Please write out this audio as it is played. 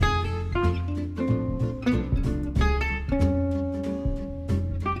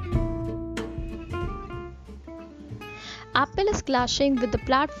Apple is clashing with the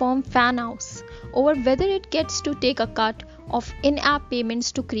platform FanHouse over whether it gets to take a cut of in-app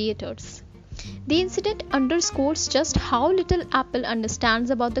payments to creators. The incident underscores just how little Apple understands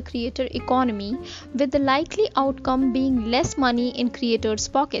about the creator economy, with the likely outcome being less money in creators'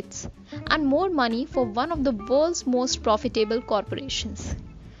 pockets and more money for one of the world's most profitable corporations.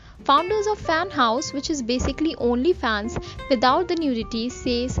 Founders of FanHouse, which is basically OnlyFans without the nudity,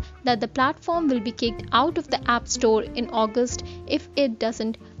 says that the platform will be kicked out of the App Store in August if it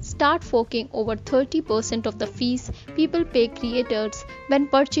doesn't start forking over 30% of the fees people pay creators when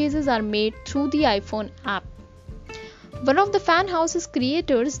purchases are made through the iPhone app. One of the FanHouse's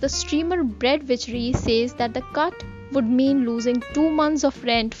creators, the streamer Bread Witchery, says that the cut would mean losing 2 months of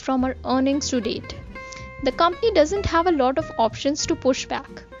rent from her earnings to date. The company doesn't have a lot of options to push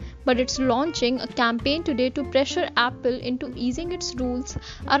back, but it's launching a campaign today to pressure Apple into easing its rules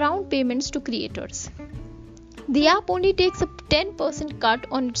around payments to creators. The app only takes a 10% cut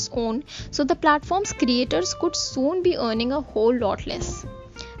on its own, so the platform's creators could soon be earning a whole lot less.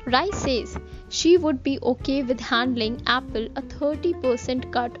 Rice says she would be okay with handling Apple a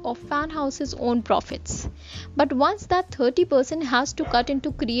 30% cut of FanHouse's own profits. But once that 30% has to cut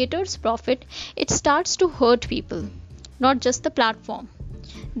into creators' profit, it starts to hurt people, not just the platform.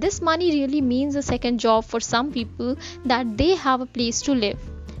 This money really means a second job for some people, that they have a place to live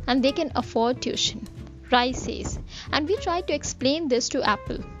and they can afford tuition, Rice says, and we tried to explain this to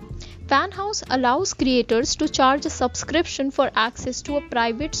Apple. FanHouse allows creators to charge a subscription for access to a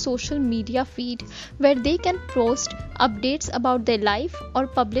private social media feed where they can post updates about their life or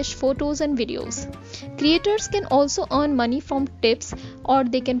publish photos and videos. Creators can also earn money from tips, or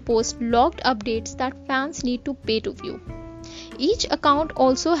they can post logged updates that fans need to pay to view. Each account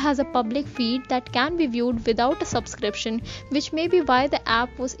also has a public feed that can be viewed without a subscription, which may be why the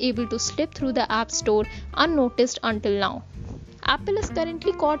app was able to slip through the App Store unnoticed until now. Apple is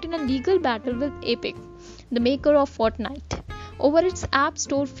currently caught in a legal battle with Epic, the maker of Fortnite, over its App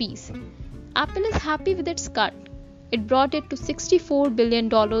Store fees. Apple is happy with its cut. It brought it to $64 billion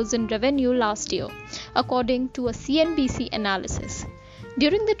in revenue last year, according to a CNBC analysis.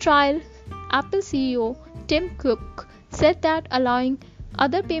 During the trial, Apple CEO Tim Cook said that allowing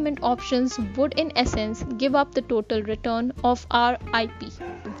other payment options would in essence give up the total return of our IP.